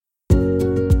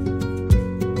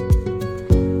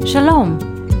Shalom,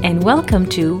 and welcome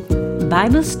to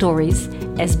Bible Stories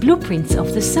as Blueprints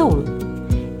of the Soul,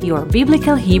 your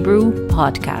Biblical Hebrew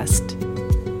podcast.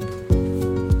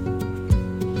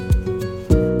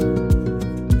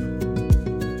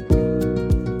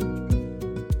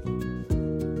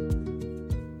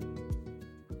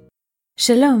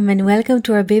 Shalom, and welcome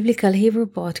to our Biblical Hebrew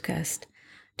podcast.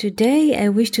 Today I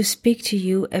wish to speak to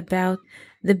you about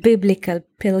the biblical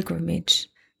pilgrimage.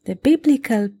 The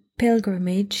biblical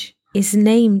pilgrimage is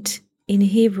named in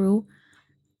Hebrew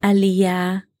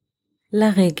Aliyah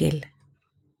Laregel.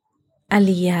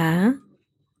 Aliyah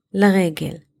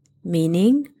Laregel,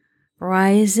 meaning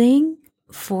rising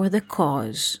for the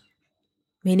cause,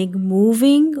 meaning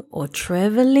moving or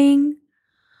traveling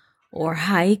or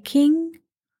hiking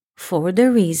for the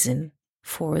reason,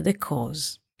 for the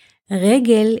cause.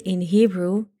 Regel in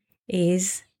Hebrew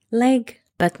is leg,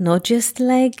 but not just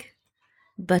leg,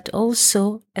 but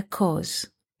also a cause.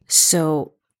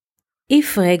 So,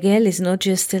 if regel is not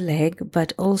just a leg,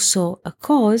 but also a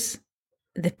cause,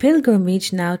 the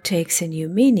pilgrimage now takes a new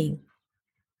meaning.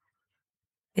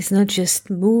 It's not just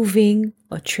moving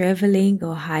or traveling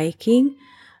or hiking,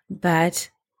 but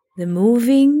the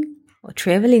moving or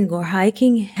traveling or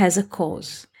hiking has a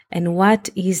cause. And what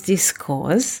is this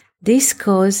cause? This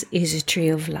cause is a tree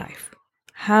of life.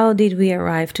 How did we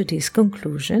arrive to this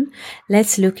conclusion?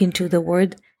 Let's look into the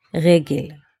word regel.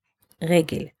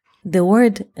 Regel. The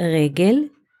word regel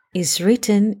is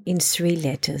written in 3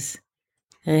 letters.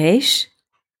 Resh,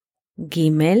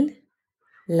 Gimel,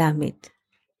 Lamed.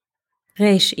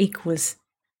 Resh equals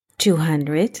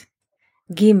 200.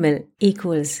 Gimel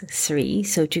equals 3,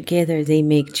 so together they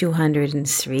make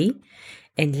 203.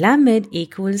 And Lamed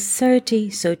equals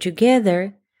 30, so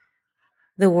together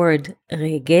the word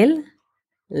regel,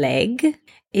 leg,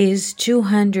 is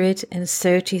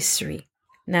 233.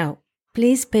 Now,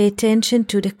 please pay attention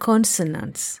to the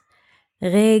consonants.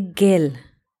 Regel,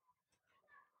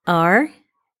 R,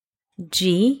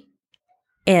 G,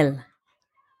 L.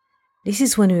 This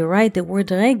is when we write the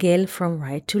word regel from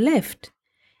right to left.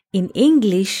 In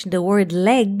English, the word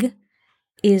leg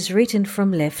is written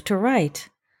from left to right.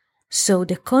 So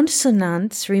the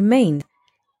consonants remain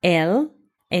L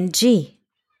and G.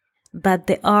 But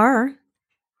the R,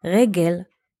 regel,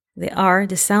 the R,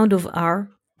 the sound of R,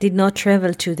 did not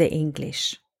travel to the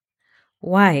English.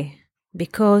 Why?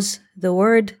 Because the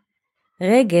word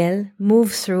regel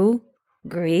moved through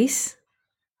Greece,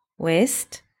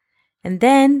 west, and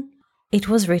then it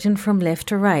was written from left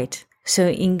to right. So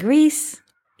in Greece,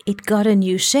 it got a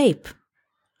new shape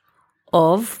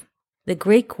of the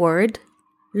Greek word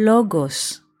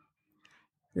logos.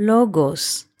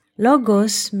 Logos.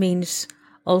 Logos means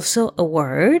also a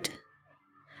word,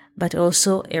 but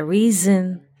also a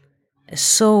reason, a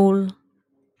soul,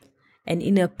 an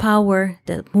inner power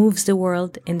that moves the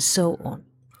world, and so on.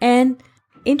 And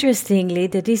interestingly,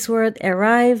 that this word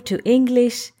arrived to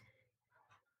English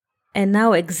and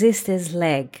now exists as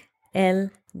leg,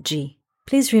 L-G.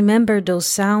 Please remember those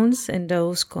sounds and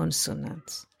those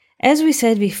consonants. As we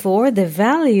said before, the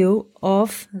value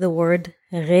of the word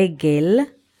regel,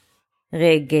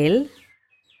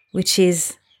 which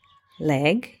is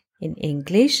leg in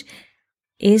English,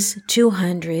 is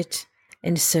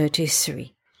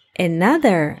 233.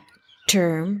 Another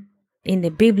term in the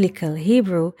biblical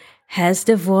Hebrew has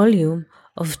the volume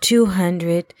of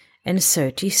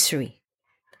 233.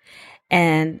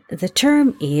 And the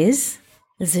term is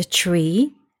the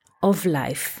tree of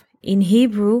life. In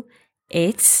Hebrew,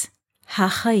 Etz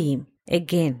HaChaim.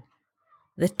 Again,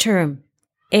 the term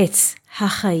Etz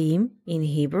HaChaim in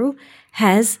Hebrew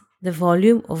has the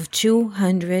volume of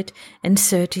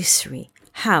 233.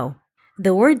 How?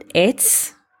 The word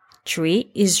Etz, tree,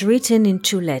 is written in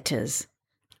 2 letters,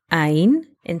 Ain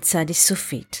and Tzadi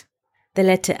Sufit. The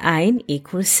letter Ain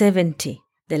equals 70.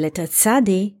 The letter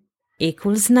Tzadi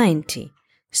equals 90.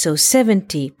 So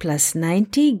 70 plus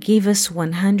 90 give us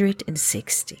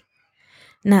 160.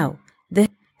 Now, the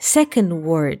second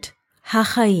word,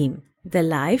 HaChaim, the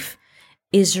life,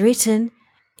 is written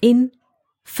in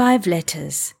 5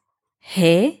 letters,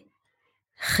 He,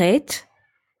 Chet,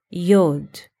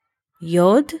 Yod.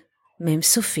 Yod, Mem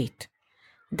Sufit.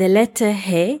 The letter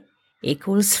He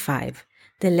equals 5.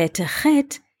 The letter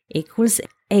Chet equals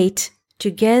 8.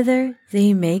 Together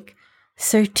they make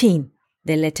 13.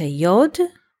 The letter Yod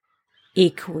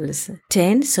equals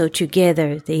 10, so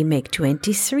together they make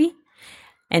 23.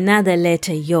 Another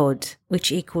letter Yod,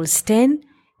 which equals 10,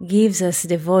 gives us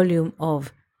the volume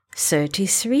of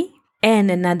 33.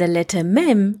 And another letter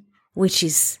Mem, which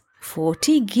is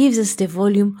 40, gives us the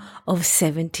volume of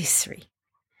 73.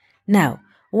 Now,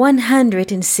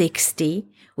 160,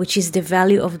 which is the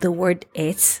value of the word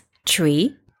etz,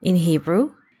 tree, in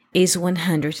Hebrew, is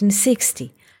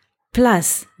 160,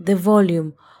 plus the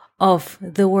volume of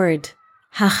the word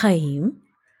hachaim,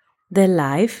 the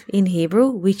life in Hebrew,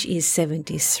 which is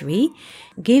 73,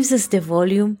 gives us the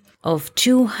volume of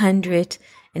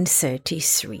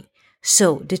 233.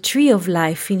 So the tree of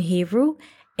life in Hebrew,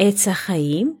 etz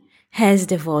hachaim, has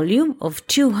the volume of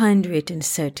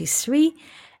 233,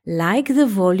 like the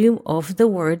volume of the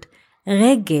word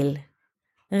regel,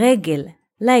 leg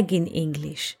in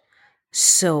English.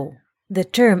 So the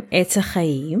term etz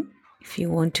hachaim, if you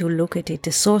want to look at it,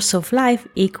 the source of life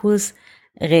equals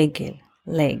regel,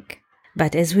 leg.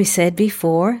 But as we said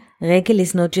before, regel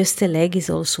is not just a leg, it's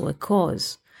also a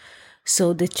cause.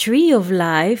 So the tree of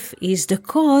life is the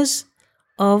cause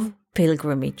of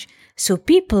pilgrimage. So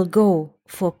people go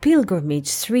for pilgrimage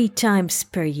 3 times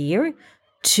per year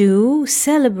to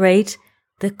celebrate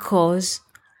the cause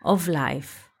of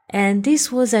life. And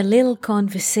this was a little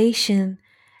conversation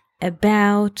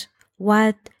about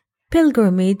what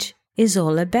pilgrimage is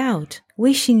all about.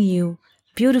 Wishing you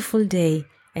a beautiful day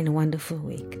and wonderful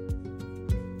week.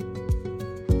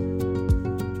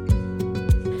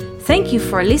 Thank you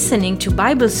for listening to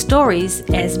Bible Stories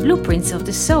as Blueprints of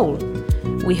the Soul.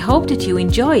 We hope that you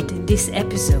enjoyed this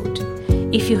episode.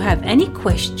 If you have any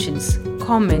questions,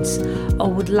 comments, or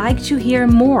would like to hear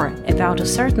more about a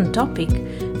certain topic,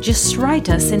 just write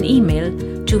us an email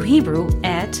to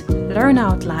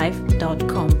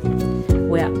hebrew@learnoutlive.com.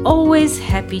 We are always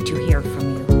happy to hear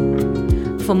from you.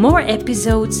 For more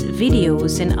episodes,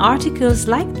 videos, and articles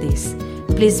like this,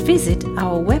 please visit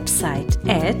our website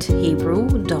at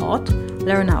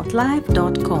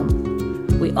hebrew.learnoutlive.com.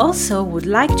 We also would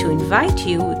like to invite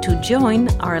you to join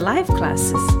our live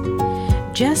classes.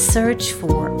 Just search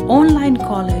for Online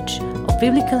College of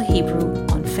Biblical Hebrew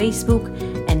on Facebook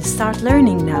and start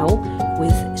learning now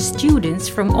with students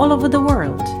from all over the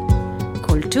world.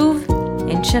 Kol Tuv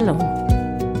and Shalom.